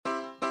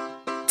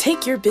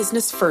Take your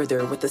business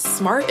further with the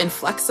smart and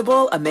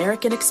flexible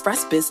American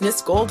Express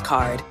Business Gold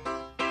Card.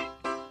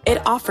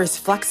 It offers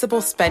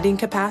flexible spending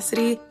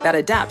capacity that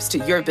adapts to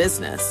your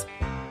business.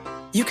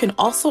 You can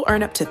also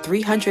earn up to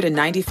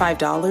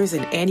 $395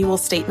 in annual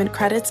statement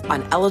credits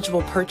on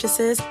eligible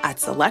purchases at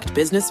select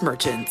business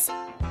merchants.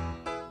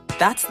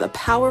 That's the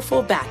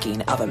powerful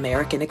backing of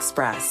American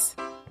Express.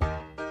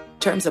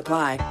 Terms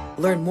apply.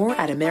 Learn more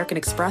at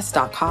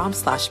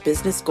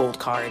americanexpress.com/business gold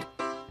card.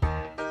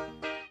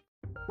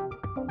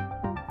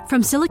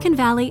 From Silicon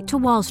Valley to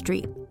Wall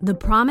Street, the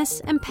promise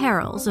and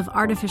perils of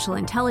artificial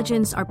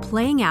intelligence are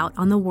playing out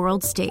on the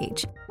world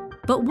stage.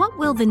 But what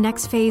will the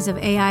next phase of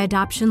AI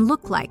adoption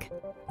look like?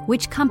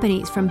 Which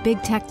companies from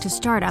big tech to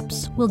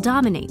startups will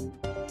dominate?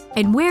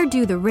 And where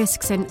do the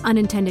risks and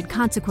unintended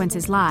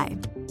consequences lie?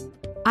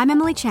 I'm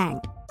Emily Chang.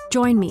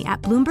 Join me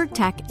at Bloomberg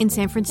Tech in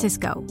San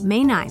Francisco,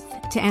 May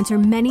 9th, to answer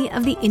many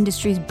of the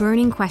industry's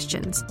burning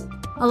questions,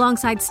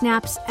 alongside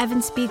Snap's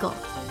Evan Spiegel,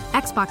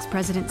 Xbox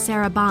President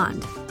Sarah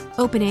Bond,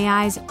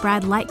 OpenAI's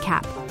Brad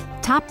Lightcap,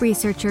 top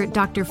researcher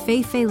Dr.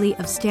 Fei Li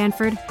of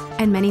Stanford,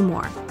 and many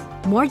more.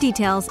 More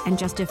details and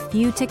just a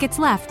few tickets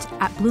left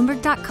at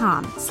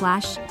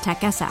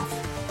Bloomberg.com/TechSF.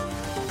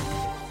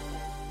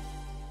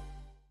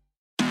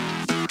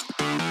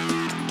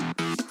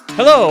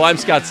 Hello, I'm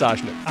Scott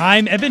Soshnick.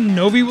 I'm Eben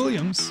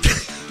Novi-Williams.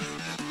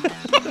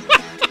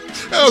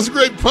 That was a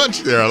great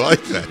punch there. I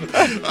like that.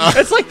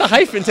 It's like the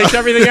hyphen takes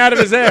everything out of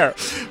his air.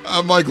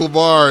 I'm Mike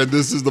LeVar, and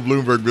this is the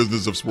Bloomberg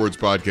Business of Sports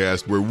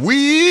podcast, where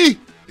we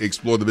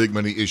explore the big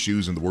money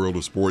issues in the world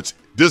of sports.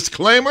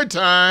 Disclaimer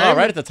time. Oh,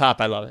 right at the top.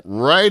 I love it.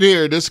 Right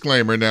here,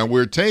 disclaimer. Now,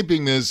 we're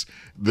taping this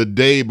the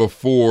day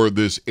before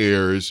this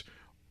airs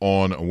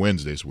on a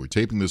Wednesday, so we're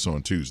taping this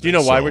on Tuesday. Do you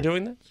know why we're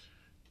doing that?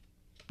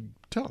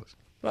 Tell us.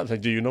 Well,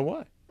 do you know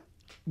why?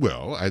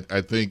 Well,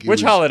 I think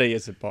which holiday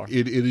is it, Bar?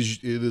 It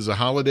is a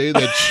holiday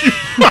that.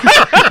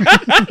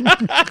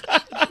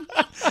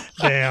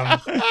 Damn.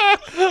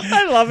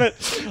 I love it.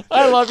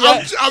 I love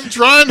it. I'm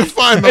trying to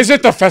find. Is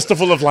it the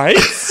Festival of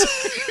Lights?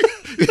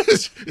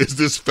 Is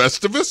this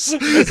Festivus?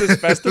 Is this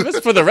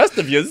Festivus for the rest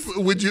of you?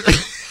 Would you?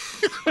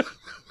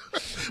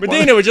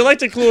 Medina, would you like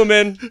to clue him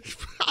in?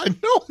 I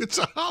know it's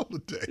a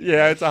holiday.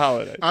 Yeah, it's a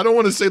holiday. I don't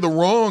want to say the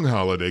wrong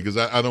holiday because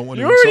I don't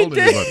want to insult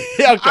anybody.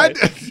 Okay.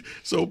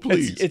 So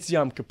please. It's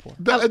Yom Kippur.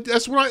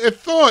 That's what I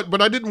thought,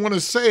 but I didn't want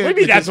to say it.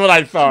 Maybe that's what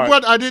I thought.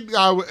 But I didn't.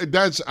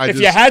 If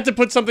you had to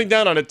put something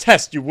down on a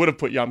test, you would have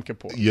put Yom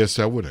Kippur. Yes,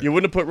 I would have. You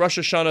wouldn't have put Rosh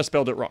Hashanah,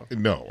 spelled it wrong.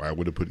 No, I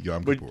would have put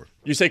Yom Kippur.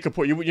 You say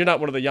Kippur. You're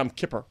not one of the Yom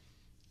Kippur.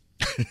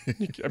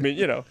 I mean,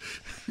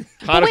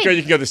 Hanukkah,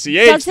 you can go the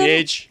CH, the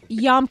H.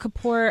 Yom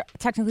Kippur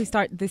technically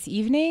start this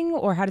evening,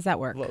 or how does that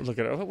work? Look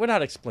at it. We're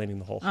not explaining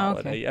the whole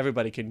holiday. Okay.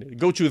 Everybody can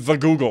go to the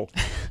Google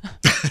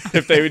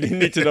if they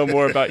need to know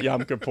more about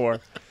Yom Kippur.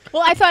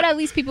 Well, I thought at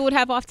least people would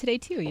have off today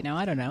too.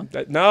 I don't know.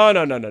 No.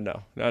 Welcome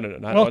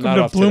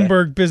to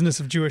Bloomberg Business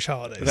of Jewish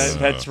Holidays.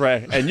 That's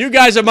right. And you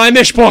guys are my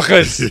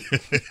mishpochas.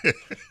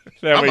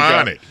 I'm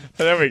on it.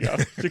 There we go.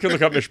 You can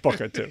look up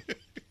mishpocha too.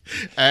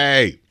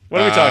 Hey. What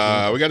are we talking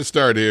about? We got to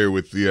start here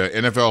with the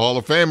NFL Hall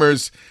of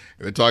Famers.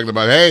 They're talking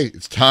about, hey,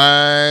 it's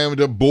time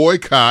to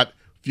boycott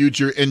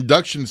future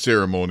induction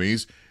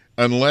ceremonies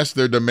unless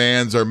their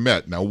demands are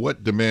met. Now,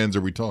 what demands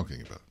are we talking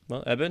about?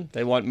 Well, Eben,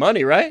 they want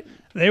money, right?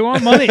 They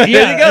want money. Yeah.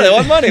 There you go. They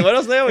want money. What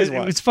else do they always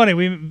want? It's funny.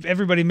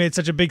 Everybody made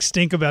such a big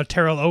stink about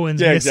Terrell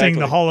Owens missing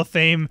the Hall of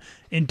Fame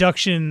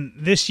induction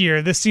this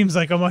year. This seems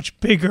like a much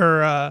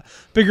bigger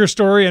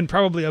story and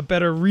probably a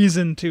better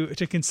reason to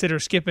consider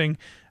skipping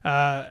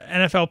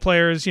NFL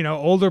players.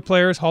 Older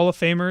players, Hall of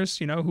Famers.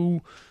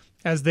 Who,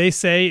 as they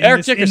say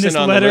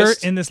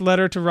in this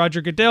letter to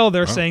Roger Goodell,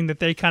 they're saying that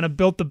they kind of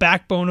built the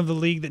backbone of the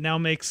league that now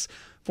makes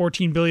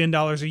 $14 billion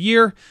a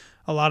year.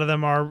 A lot of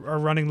them are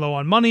running low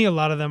on money. A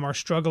lot of them are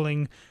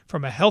struggling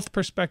from a health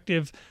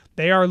perspective.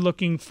 They are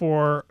looking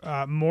for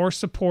more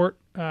support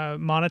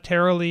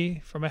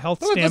monetarily from a health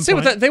standpoint. Let's say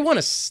what they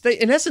want they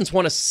in essence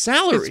want a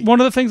salary. It's one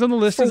of the things on the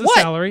list for is what?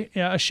 A salary,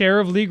 a share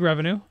of league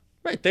revenue.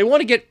 Right. They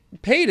want to get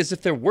paid as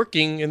if they're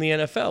working in the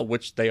NFL,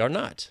 which they are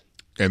not.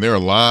 And there are a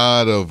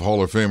lot of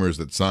Hall of Famers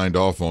that signed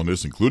off on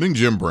this, including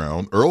Jim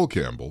Brown, Earl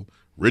Campbell,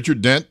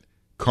 Richard Dent,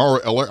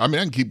 Carl Eller. I mean,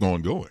 I can keep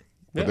going.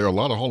 But there are a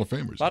lot of Hall of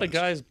Famers. A lot of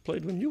guys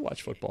played when you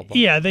watch football. Bob.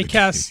 Yeah, they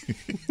cast.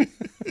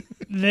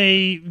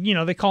 They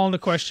call into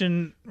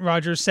question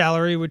Rodgers'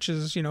 salary, which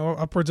is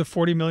upwards of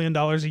 $40 million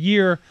a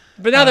year.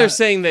 But now they're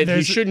saying that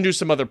he shouldn't do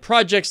some other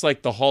projects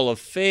like the Hall of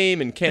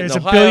Fame in Canton,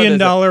 Ohio. There's $1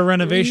 billion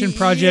renovation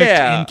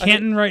project in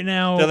Canton right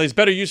now. There's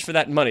better use for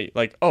that money.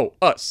 Like,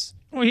 us.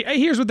 Well,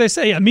 here's what they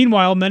say.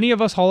 Meanwhile, many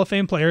of us Hall of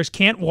Fame players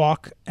can't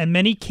walk, and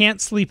many can't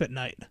sleep at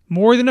night.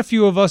 More than a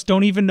few of us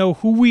don't even know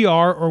who we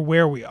are or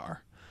where we are.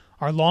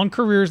 Our long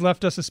careers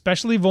left us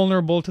especially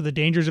vulnerable to the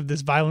dangers of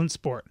this violent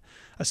sport,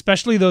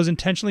 especially those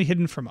intentionally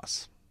hidden from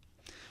us.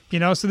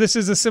 So this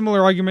is a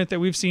similar argument that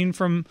we've seen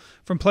from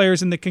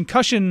players in the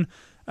concussion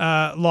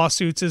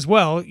lawsuits as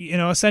well.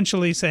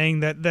 Essentially saying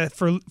that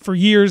for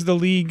years the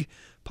league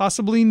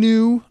possibly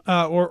knew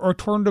or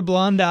turned a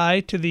blind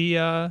eye to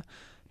the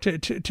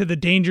to the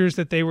dangers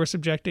that they were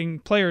subjecting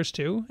players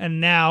to,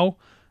 and now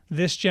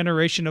this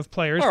generation of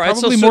players,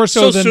 probably more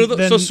so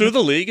than sue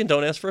the league and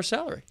don't ask for a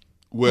salary.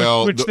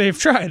 Well, which they've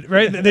tried,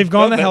 right? They've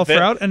gone the health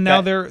route, and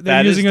now they're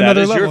using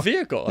another level. That is your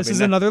vehicle. This is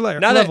another layer.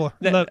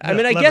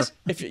 I guess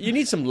if you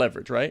need some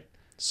leverage, right?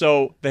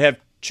 So they have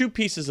two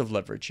pieces of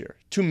leverage here,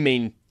 two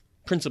main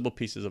principal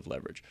pieces of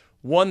leverage.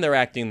 One, they're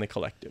acting in the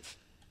collective.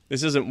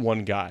 This isn't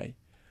one guy.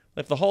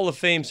 If the Hall of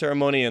Fame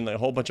ceremony and a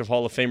whole bunch of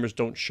Hall of Famers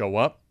don't show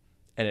up,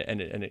 and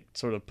it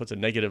sort of puts a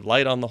negative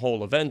light on the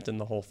whole event and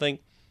the whole thing,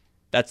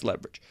 that's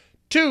leverage.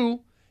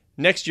 Two,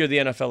 next year the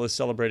NFL is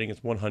celebrating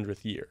its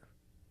 100th year.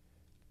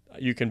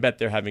 You can bet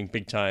they're having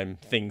big-time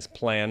things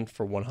planned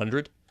for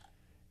 100,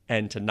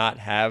 and to not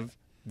have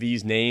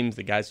these names,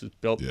 the guys who's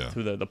built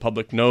who the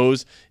public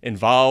knows,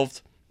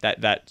 involved,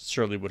 that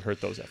surely would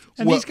hurt those efforts.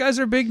 And these guys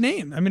are big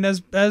name. I mean,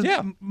 as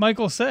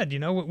Michael said,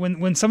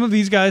 when some of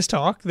these guys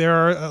talk, there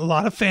are a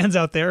lot of fans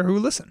out there who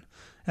listen,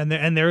 and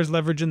there is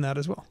leverage in that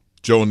as well.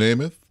 Joe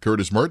Namath,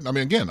 Curtis Merton. I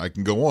mean, again, I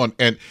can go on.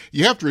 And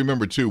you have to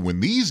remember, too, when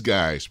these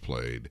guys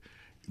played,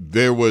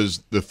 there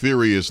was the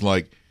theory is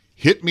like,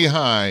 hit me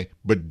high,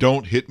 but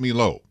don't hit me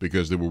low,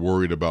 because they were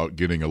worried about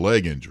getting a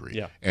leg injury.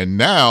 Yeah. And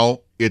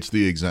now it's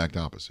the exact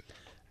opposite.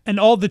 And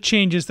all the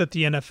changes that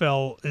the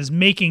NFL is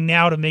making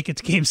now to make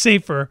its game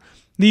safer,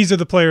 these are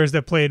the players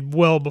that played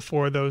well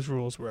before those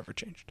rules were ever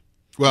changed.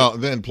 Well,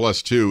 then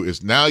plus two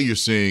is now you're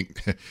seeing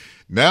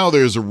now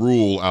there's a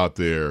rule out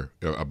there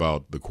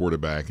about the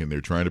quarterback, and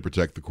they're trying to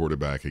protect the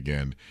quarterback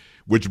again,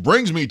 which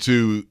brings me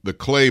to the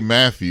Clay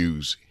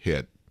Matthews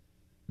hit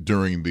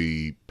during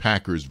the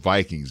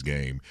Packers-Vikings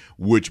game,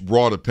 which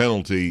brought a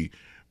penalty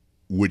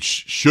which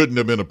shouldn't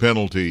have been a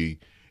penalty.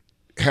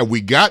 Have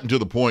we gotten to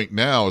the point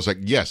now, it's like,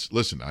 yes,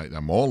 listen,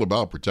 I'm all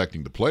about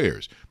protecting the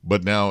players,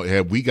 but now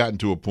have we gotten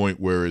to a point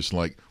where it's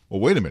like, well,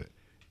 wait a minute,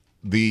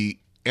 the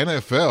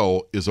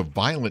NFL is a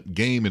violent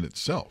game in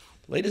itself.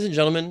 Ladies and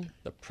gentlemen,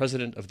 the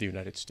President of the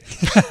United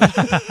States.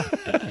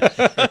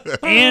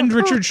 And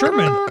Richard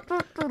Sherman,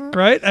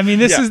 right? I mean,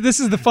 this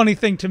is the funny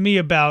thing to me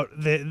about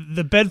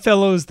the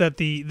bedfellows that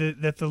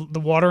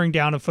the watering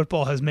down of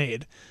football has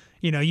made.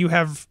 You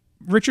have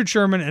Richard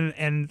Sherman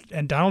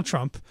and Donald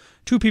Trump,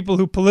 two people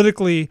who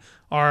politically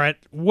are at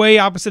way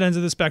opposite ends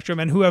of the spectrum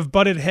and who have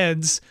butted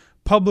heads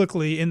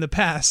publicly in the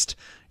past.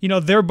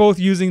 They're both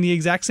using the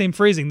exact same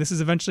phrasing. This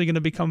is eventually going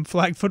to become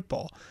flag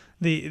football.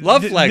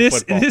 Flag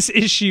football. This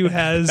issue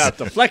has about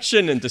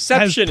deflection and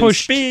deception and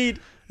speed.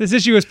 This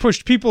issue has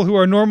pushed people who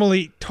are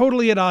normally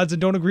totally at odds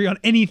and don't agree on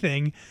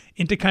anything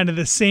into kind of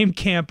the same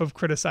camp of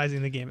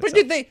criticizing the game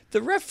itself. But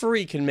the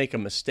referee can make a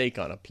mistake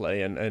on a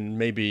play, and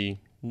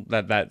maybe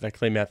that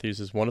Clay Matthews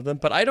is one of them.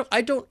 But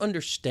I don't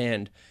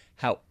understand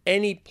how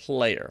any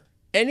player,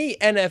 any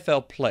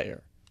NFL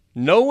player,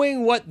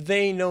 knowing what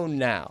they know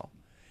now,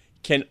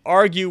 can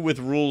argue with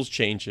rules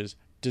changes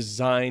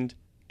designed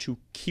to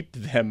keep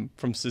them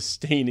from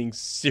sustaining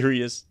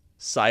serious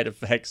side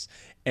effects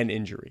and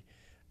injury.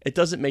 It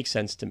doesn't make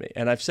sense to me.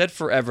 And I've said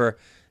forever,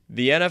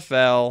 the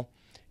NFL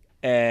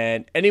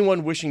and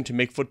anyone wishing to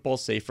make football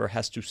safer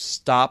has to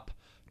stop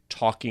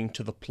talking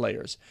to the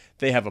players.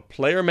 They have a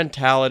player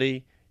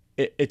mentality.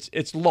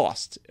 It's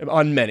lost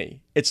on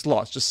many. It's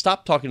lost. Just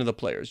stop talking to the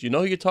players. You know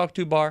who you talk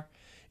to, Bar?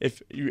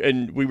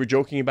 And we were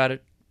joking about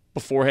it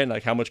beforehand,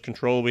 like how much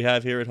control we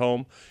have here at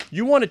home.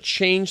 You want to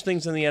change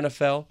things in the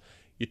NFL,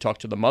 you talk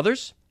to the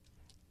mothers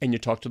and you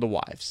talk to the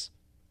wives.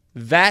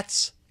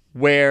 That's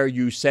where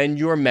you send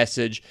your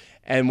message.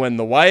 And when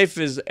the wife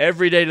is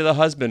every day to the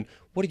husband,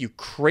 what are you,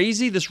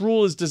 crazy? This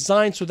rule is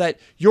designed so that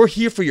you're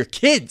here for your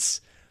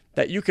kids,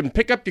 that you can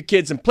pick up your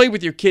kids and play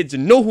with your kids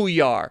and know who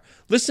you are.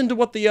 Listen to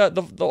what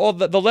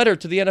the letter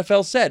to the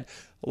NFL said.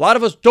 A lot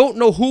of us don't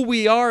know who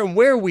we are and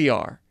where we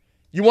are.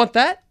 You want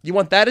that? You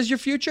want that as your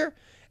future?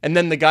 And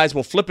then the guys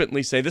will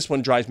flippantly say, this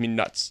one drives me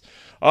nuts.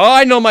 Oh,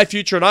 I know my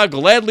future, and I'll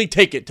gladly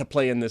take it to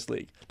play in this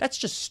league. That's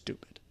just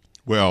stupid.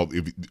 Well,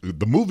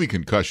 the movie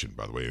Concussion,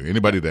 by the way,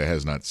 anybody that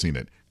has not seen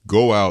it,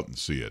 go out and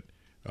see it.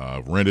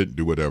 Rent it,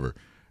 do whatever.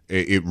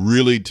 It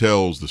really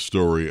tells the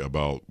story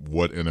about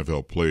what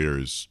NFL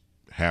players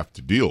have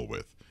to deal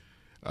with.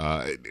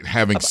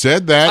 Having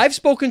said that, I've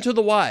spoken to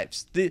the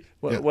wives.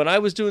 When I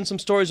was doing some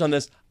stories on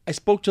this, I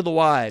spoke to the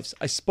wives.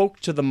 I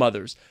spoke to the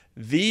mothers.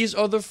 These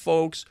are the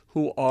folks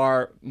who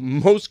are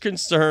most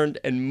concerned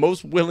and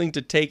most willing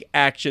to take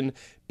action,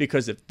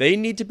 because if they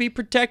need to be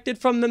protected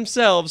from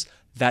themselves,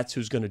 that's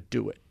who's going to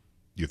do it.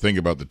 You think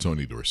about the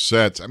Tony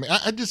Dorsetts. I mean,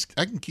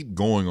 I can keep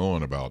going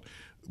on about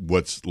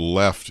what's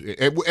left.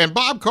 And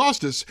Bob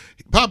Costas,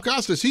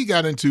 he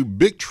got into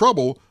big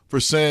trouble for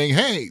saying,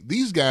 hey,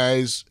 these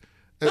guys.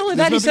 Not only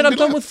that, he said, I'm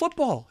done with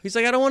football. He's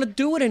like, I don't want to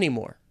do it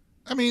anymore.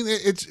 I mean,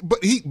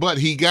 but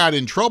he got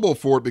in trouble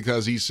for it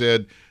because he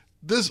said,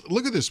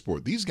 look at this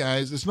sport. These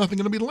guys, there's nothing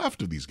going to be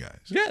left of these guys.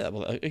 Yeah,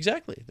 well,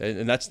 exactly.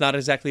 And that's not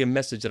exactly a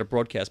message that a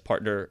broadcast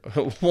partner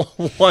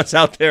wants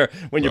out there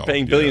when you're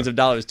paying billions of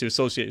dollars to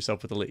associate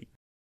yourself with the league.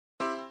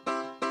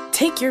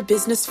 Take your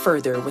business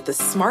further with the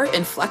smart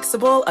and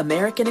flexible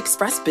American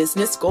Express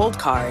Business Gold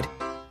Card.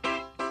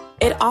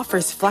 It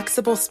offers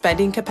flexible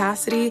spending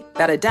capacity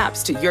that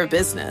adapts to your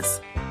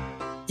business.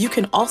 You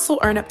can also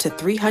earn up to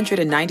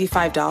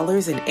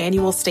 $395 in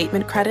annual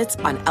statement credits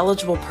on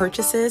eligible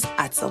purchases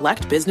at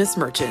select business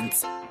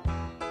merchants.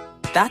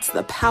 That's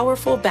the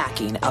powerful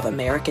backing of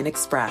American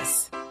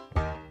Express.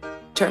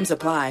 Terms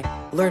apply.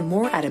 Learn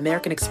more at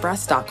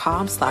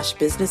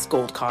americanexpress.com/business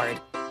gold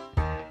card.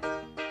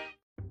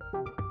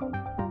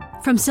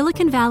 From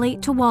Silicon Valley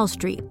to Wall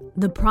Street,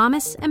 the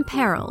promise and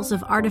perils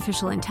of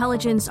artificial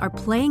intelligence are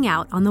playing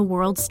out on the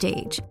world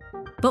stage.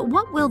 But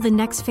what will the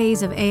next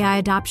phase of AI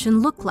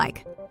adoption look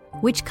like?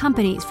 Which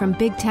companies, from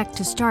big tech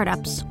to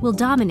startups, will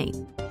dominate?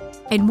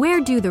 And where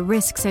do the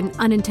risks and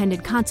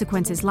unintended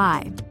consequences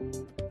lie?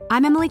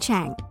 I'm Emily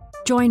Chang.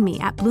 Join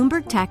me at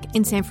Bloomberg Tech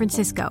in San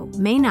Francisco,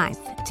 May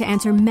 9th, to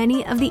answer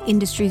many of the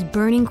industry's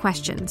burning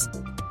questions,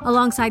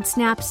 alongside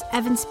Snap's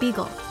Evan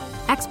Spiegel,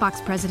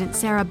 Xbox President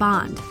Sarah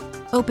Bond,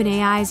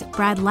 OpenAI's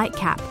Brad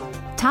Lightcap,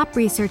 top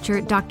researcher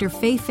Dr.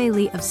 Fei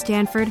Li of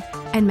Stanford,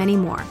 and many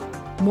more.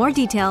 More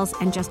details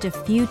and just a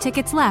few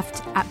tickets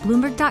left at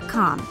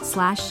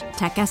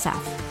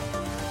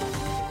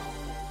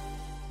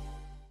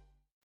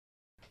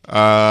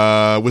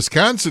Bloomberg.com/TechSF.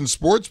 Wisconsin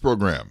sports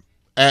program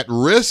at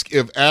risk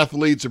if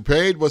athletes are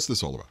paid. What's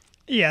this all about?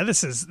 Yeah,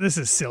 this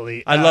is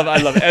silly. I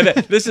love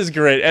Evan. This is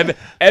great.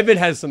 Evan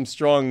has some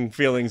strong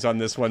feelings on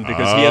this one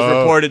because he has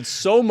reported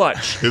so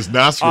much. His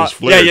nostrils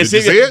flared. Did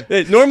you see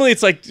it? Normally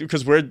it's like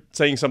because we're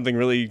saying something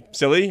really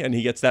silly and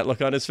he gets that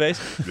look on his face.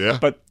 Yeah.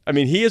 But I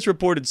mean, he has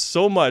reported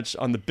so much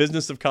on the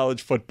business of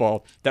college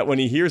football that when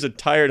he hears a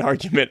tired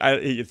argument,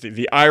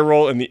 the eye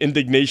roll and the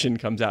indignation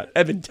comes out.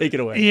 Evan, take it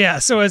away. Yeah.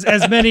 So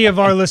as many of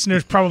our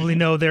listeners probably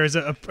know, there is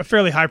a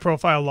fairly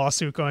high-profile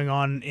lawsuit going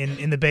on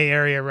in the Bay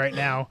Area right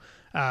now.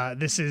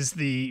 This is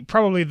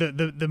probably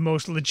the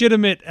most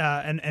legitimate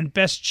and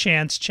best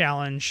chance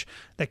challenge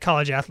that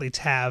college athletes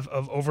have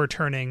of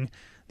overturning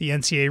the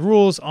NCAA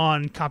rules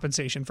on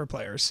compensation for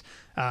players.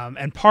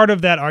 And part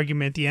of that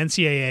argument, the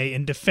NCAA,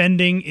 in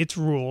defending its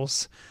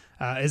rules,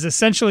 is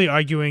essentially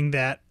arguing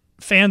that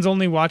fans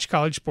only watch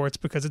college sports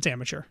because it's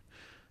amateur.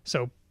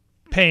 So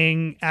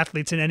paying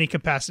athletes in any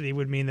capacity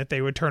would mean that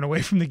they would turn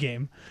away from the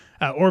game.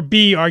 Or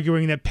B,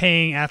 arguing that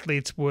paying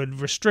athletes would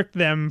restrict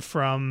them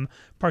from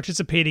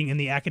participating in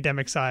the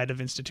academic side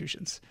of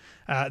institutions.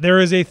 There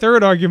is a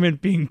third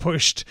argument being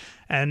pushed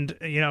and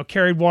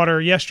carried water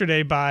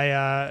yesterday by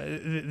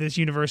this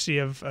University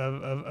of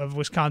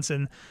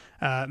Wisconsin,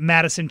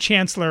 Madison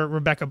Chancellor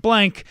Rebecca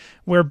Blank,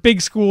 where big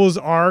schools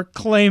are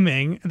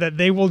claiming that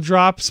they will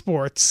drop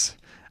sports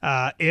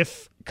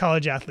if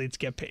college athletes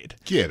get paid.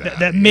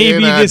 That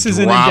maybe this is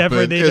an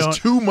endeavor they don't. There's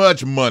too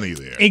much money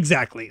there.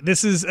 Exactly.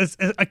 This is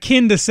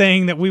akin to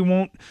saying that we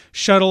won't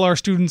shuttle our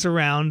students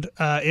around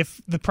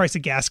if the price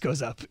of gas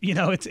goes up.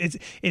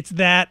 It's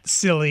that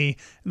silly.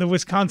 The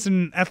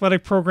Wisconsin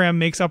athletic program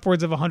makes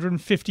upwards of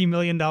 $150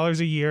 million a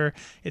year.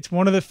 It's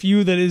one of the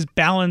few that is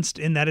balanced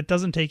in that it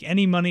doesn't take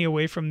any money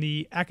away from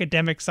the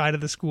academic side of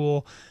the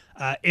school.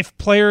 If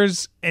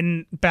players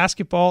in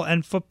basketball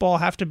and football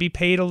have to be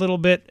paid a little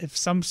bit, if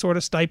some sort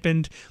of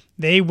stipend,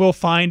 they will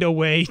find a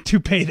way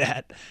to pay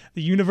that.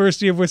 The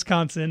University of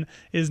Wisconsin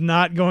is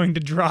not going to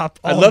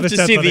drop all I'd love of its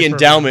to see the programs.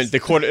 endowment,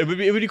 what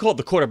do you call it?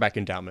 The quarterback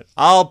endowment.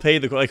 I'll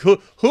pay who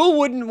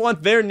wouldn't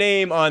want their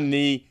name on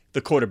the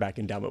quarterback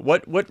endowment?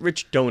 What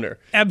rich donor?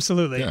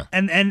 Absolutely. Yeah.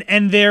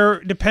 And they're,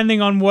 depending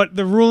on what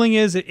the ruling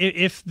is,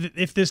 if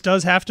this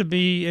does have to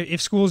be, if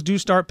schools do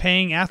start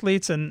paying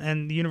athletes,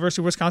 and the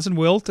University of Wisconsin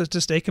will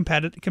to stay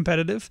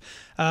competitive.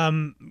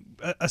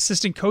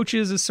 Assistant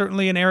coaches is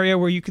certainly an area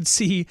where you could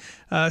see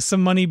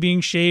some money being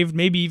shaved,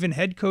 maybe even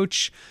head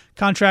coach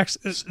contracts.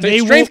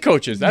 Strength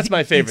coaches, that's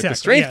my favorite. Exactly, the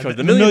strength coach,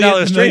 the $1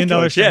 million strength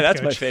coach. Yeah,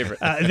 that's my favorite.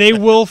 They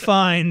will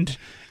find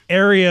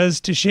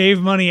areas to shave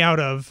money out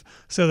of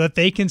so that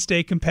they can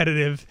stay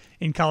competitive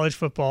in college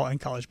football and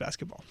college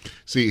basketball.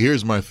 See,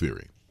 here's my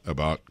theory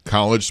about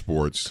college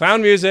sports.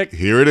 Clown music.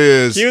 Here it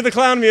is. Cue the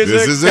clown music.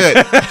 This is it.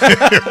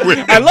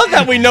 I love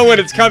that we know when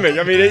it's coming.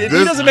 I mean, it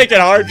doesn't make it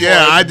hard for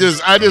Yeah,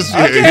 us. I just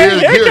Okay, here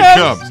here it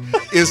comes.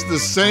 It's the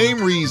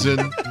same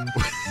reason.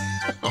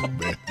 Oh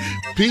man,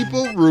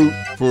 people root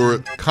for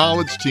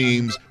college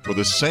teams for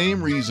the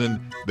same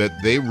reason that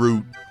they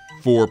root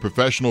for a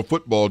professional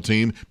football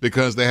team,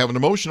 because they have an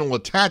emotional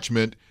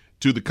attachment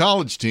to the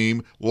college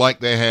team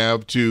like they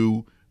have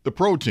to the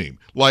pro team.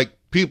 Like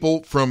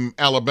people from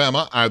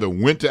Alabama either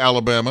went to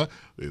Alabama,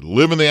 they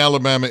live in the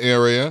Alabama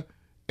area,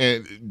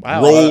 and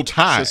roll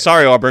tide.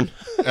 Sorry, Auburn.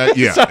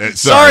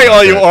 Sorry,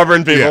 all you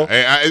Auburn people.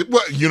 Yeah,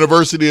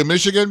 University of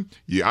Michigan,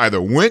 you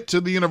either went to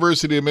the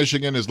University of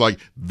Michigan, it's like,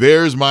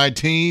 there's my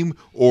team,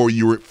 or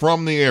you were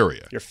from the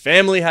area. Your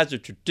family has a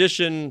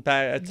tradition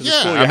back to the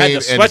school. You had the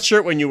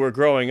sweatshirt when you you were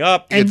growing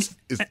up.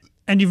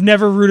 And you've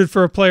never rooted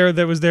for a player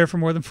that was there for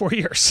more than 4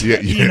 years.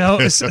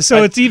 Yeah.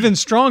 So it's even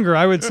stronger,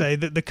 I would say.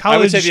 The college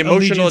I would say the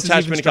emotional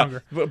attachment. Is even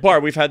stronger.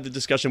 Bart, we've had the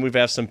discussion. We've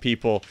asked some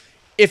people.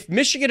 If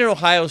Michigan and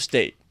Ohio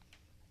State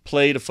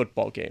played a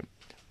football game,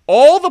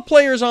 all the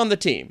players on the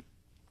team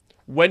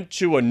went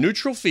to a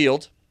neutral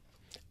field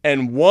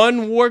and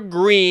one wore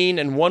green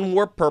and one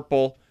wore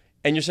purple,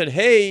 and you said,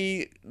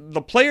 hey,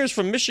 the players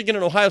from Michigan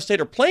and Ohio State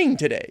are playing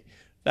today.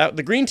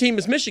 The green team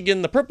is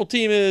Michigan, the purple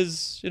team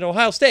is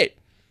Ohio State.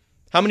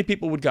 How many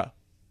people would go?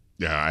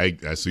 Yeah,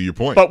 I see your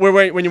point. But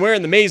when you're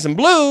wearing the maize and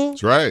blue,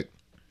 that's right.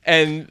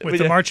 And with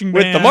the marching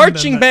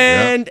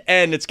band,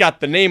 and it's got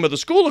the name of the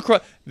school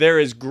across, there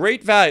is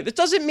great value. This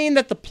doesn't mean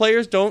that the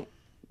players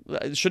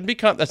shouldn't be.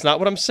 That's not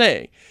what I'm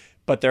saying.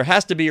 But there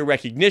has to be a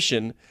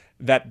recognition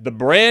that the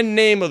brand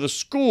name of the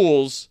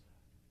schools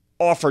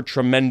offer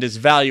tremendous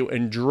value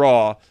and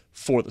draw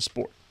for the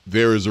sport.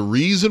 There is a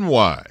reason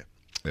why,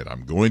 and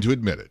I'm going to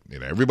admit it.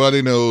 And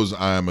everybody knows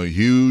I'm a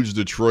huge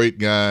Detroit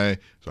guy,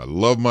 so I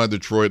love my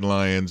Detroit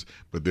Lions.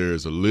 But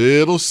there's a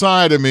little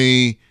side of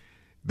me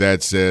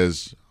that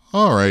says,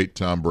 all right,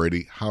 Tom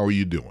Brady, how are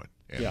you doing?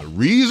 And the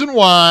reason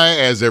why,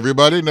 as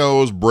everybody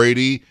knows,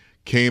 Brady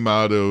came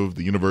out of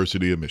the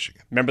University of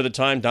Michigan. Remember the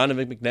time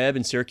Donovan McNabb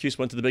in Syracuse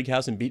went to the Big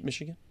House and beat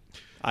Michigan?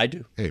 I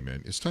do. Hey,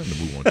 man, it's time to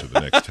move on to the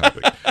next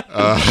topic.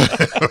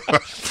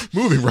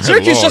 Moving right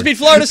Syracuse along. just beat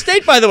Florida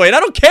State, by the way, and I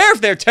don't care if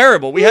they're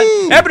terrible.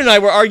 Eben and I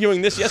were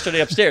arguing this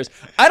yesterday upstairs.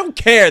 I don't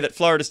care that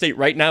Florida State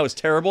right now is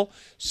terrible.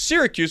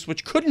 Syracuse,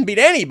 which couldn't beat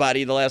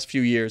anybody the last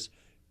few years,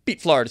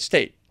 beat Florida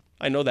State.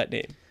 I know that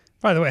name.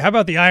 By the way, how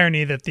about the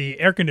irony that the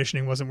air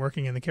conditioning wasn't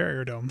working in the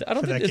Carrier Dome? I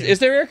don't think is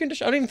there air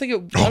conditioning? I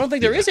don't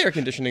think there is air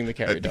conditioning in the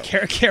Carrier Dome.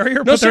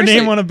 Carrier put their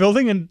name on a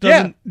building and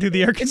doesn't do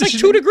the air conditioning. It's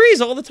like 2 degrees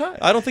all the time.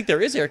 I don't think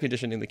there is air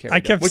conditioning in the Carrier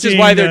Dome, which is seeing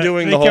why they're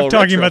doing the whole. They kept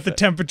talking about retrofit. the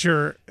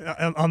temperature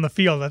on the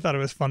field. I thought it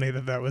was funny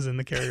that was in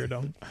the Carrier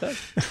Dome.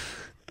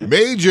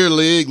 Major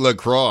League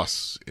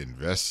Lacrosse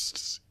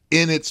invests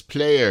in its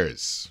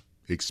players.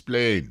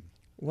 Explain.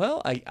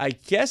 Well, I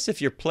guess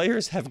if your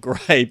players have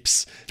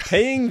gripes,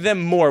 paying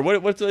them more.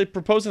 What's they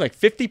proposing? Like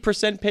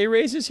 50% pay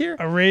raises here?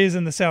 A raise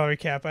in the salary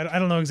cap. I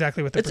don't know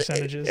exactly what the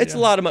percentage is. It's a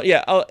lot of money.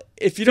 Yeah.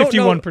 If you don't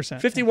 51%.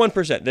 know,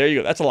 51%. There you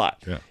go. That's a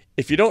lot. Yeah.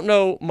 If you don't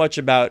know much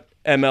about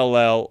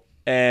MLL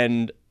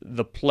and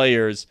the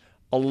players,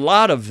 a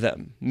lot of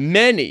them,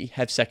 many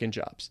have second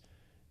jobs.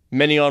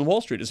 Many on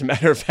Wall Street, as a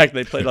matter of fact,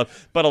 they played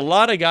love. But a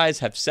lot of guys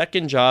have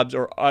second jobs,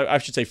 or I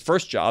should say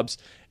first jobs,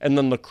 and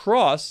then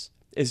lacrosse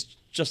is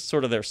just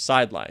sort of their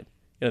sideline.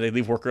 They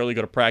leave work early,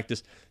 go to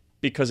practice,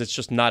 because it's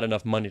just not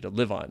enough money to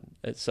live on.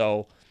 And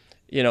so,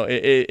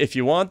 if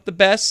you want the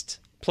best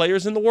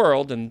players in the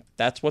world, and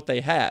that's what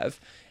they have,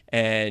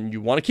 and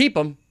you want to keep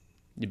them,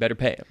 you better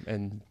pay them.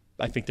 And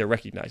I think they're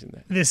recognizing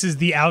that. This is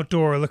the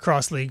outdoor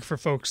lacrosse league for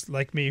folks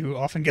like me who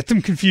often get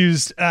them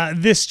confused.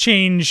 This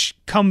change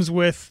comes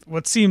with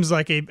what seems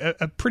like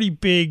a pretty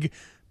big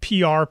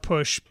PR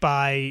push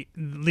by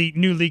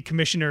new league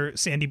commissioner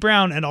Sandy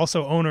Brown and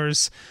also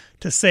owners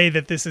to say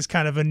that this is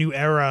kind of a new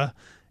era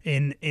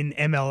in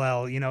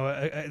MLL.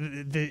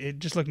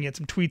 Just looking at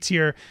some tweets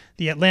here,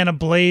 the Atlanta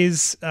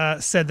Blaze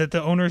said that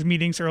the owners'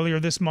 meetings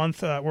earlier this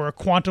month were a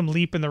quantum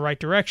leap in the right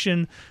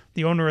direction.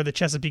 The owner of the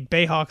Chesapeake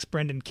Bayhawks,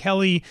 Brendan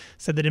Kelly,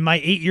 said that in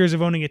my 8 years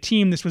of owning a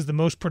team, this was the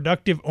most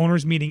productive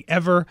owners' meeting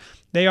ever.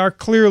 They are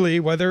clearly,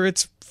 whether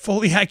it's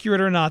fully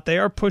accurate or not, they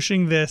are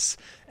pushing this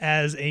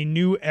as a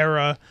new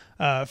era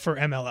for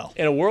MLL.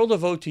 In a world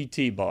of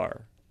OTT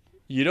bar,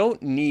 you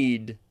don't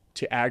need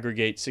to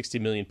aggregate 60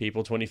 million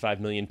people, 25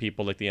 million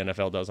people like the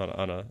NFL does on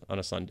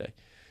a Sunday.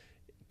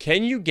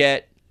 Can you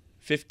get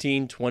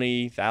 15,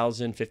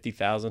 20,000,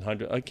 50,000,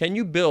 100? Can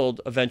you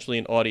build eventually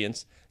an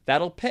audience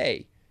that'll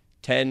pay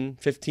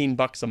 $10,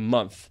 $15 a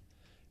month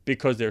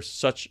because they're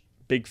such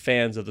big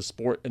fans of the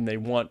sport and they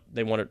want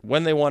it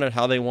when they want it,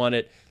 how they want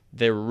it.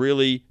 They're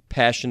really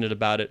passionate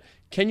about it.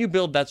 Can you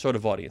build that sort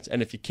of audience?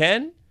 And if you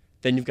can,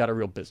 then you've got a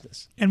real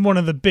business. And one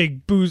of the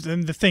big boosts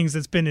and the things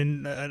that's been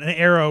in an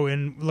arrow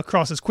in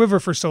lacrosse's quiver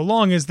for so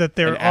long is that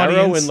their audience,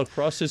 arrow in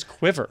lacrosse's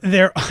quiver.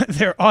 Their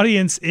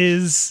audience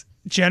is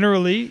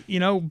generally,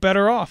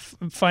 better off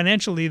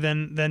financially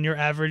than your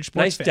average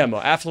sports nice fan. Demo,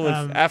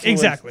 affluent.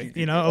 Exactly.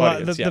 A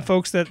lot of the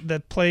folks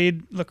that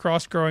played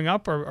lacrosse growing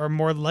up are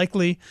more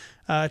likely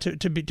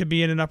to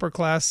be in an upper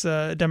class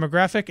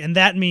demographic, and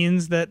that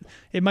means that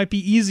it might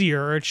be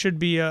easier, or it should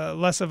be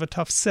less of a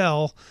tough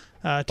sell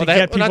get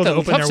people to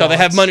open their wallets. They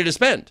have money to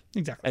spend.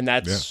 Exactly. And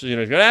that's you're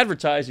going to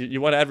advertise. You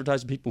want to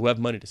advertise to people who have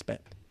money to spend.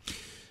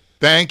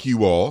 Thank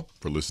you all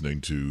for listening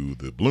to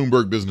the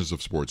Bloomberg Business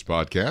of Sports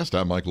podcast.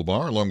 I'm Michael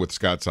Barr, along with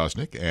Scott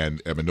Sosnick and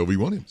Evan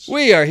Novi-Williams.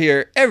 We are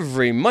here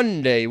every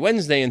Monday,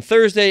 Wednesday, and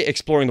Thursday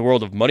exploring the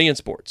world of money and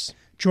sports.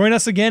 Join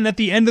us again at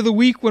the end of the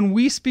week when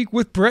we speak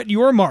with Brett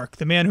Yormark,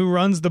 the man who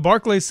runs the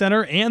Barclays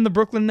Center and the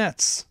Brooklyn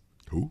Nets.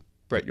 Who?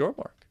 Brett Yormark.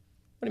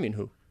 What do you mean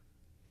who?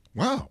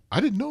 Wow, I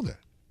didn't know that.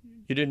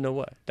 You didn't know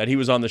what? That he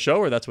was on the show,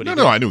 or that's what he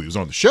did? No, I knew he was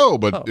on the show,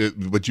 but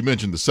you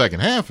mentioned the second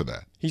half of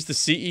that. He's the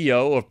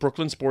CEO of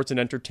Brooklyn Sports and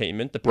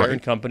Entertainment, the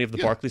parent company of the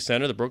Barclays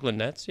Center, the Brooklyn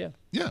Nets,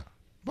 Yeah.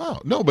 Wow.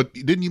 No, but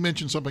didn't you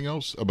mention something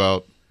else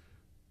about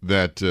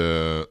that?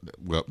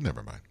 Well,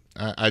 never mind.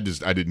 I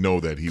didn't know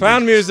that he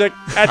Clown was... music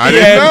at the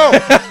end.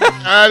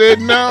 I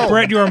didn't know.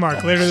 Brett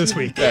Yormark later this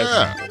week.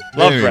 Yeah.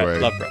 Love anyway,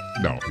 Brett.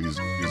 No, he's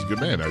a good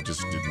man. I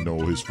just didn't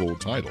know his full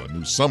title. I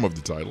knew some of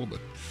the title, but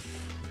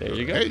There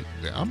you go. Hey,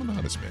 I'm an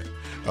honest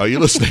man.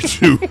 You're listening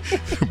to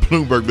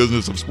Bloomberg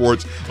Business of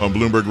Sports on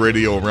Bloomberg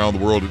Radio around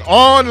the world and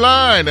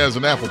online as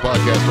an Apple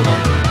podcast.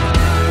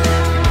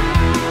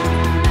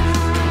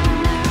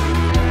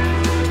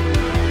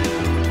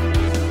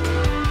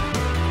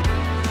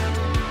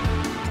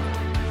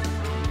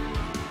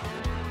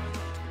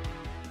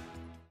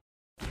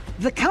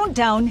 The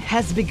countdown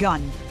has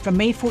begun. From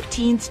May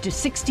 14th to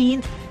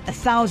 16th,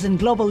 1,000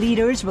 global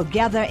leaders will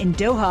gather in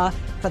Doha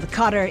for the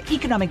Qatar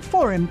Economic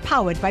Forum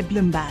powered by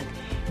Bloomberg.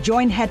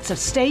 Join heads of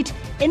state,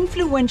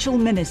 influential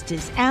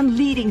ministers, and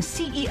leading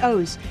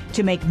CEOs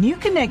to make new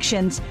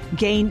connections,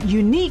 gain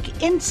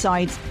unique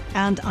insights,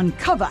 and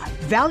uncover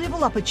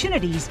valuable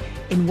opportunities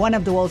in one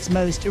of the world's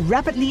most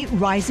rapidly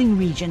rising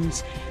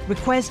regions.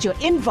 Request your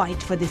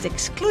invite for this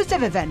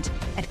exclusive event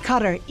at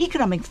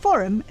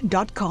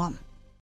QatarEconomicForum.com.